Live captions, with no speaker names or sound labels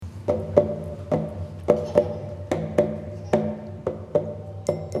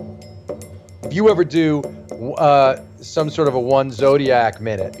if you ever do some sort of a one Zodiac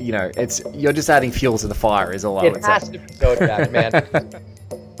minute, you're just adding fuel to the fire, is all I would say. It has to be Zodiac, man.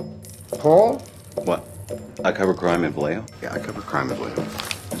 Paul? What? I cover crime in Vallejo? Yeah, I cover crime in Vallejo.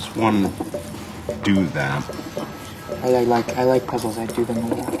 Does one do that? I like puzzles. I do them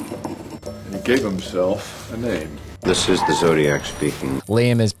a lot. And he gave himself a name. This is the Zodiac speaking.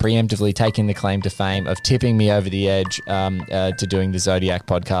 Liam has preemptively taken the claim to fame of tipping me over the edge to doing the Zodiac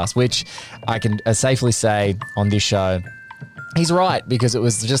podcast, which I can safely say on this show, he's right, because it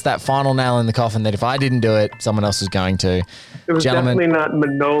was just that final nail in the coffin that if I didn't do it, someone else was going to. It was definitely not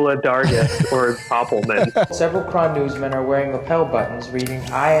Manola Dargis or Poppelman. Several crime newsmen are wearing lapel buttons reading,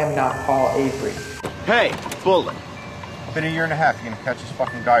 "I am not Paul Avery." Hey, Bullet. Been a year and a half. You gonna catch this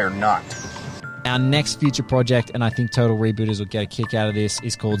fucking guy or not? Our next future project, and I think Total Rebooters will get a kick out of this,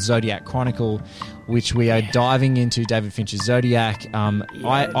 is called Zodiac Chronicle, which we are diving into David Fincher's Zodiac.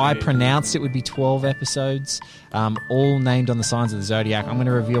 I pronounced it would be 12 episodes, all named on the signs of the Zodiac. I'm going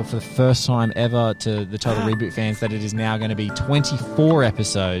to reveal for the first time ever to the Total Reboot fans that it is now going to be 24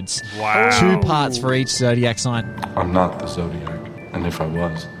 episodes. Wow. 2 parts for each Zodiac sign. I'm not the Zodiac, and if I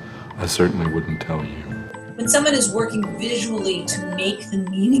was, I certainly wouldn't tell you. When someone is working visually to make the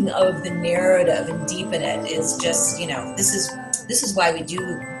meaning of the narrative and deepen it is just, this is why we do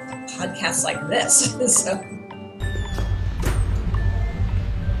podcasts like this. So.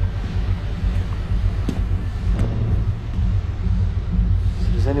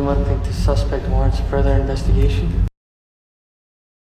 Does anyone think the suspect warrants further investigation?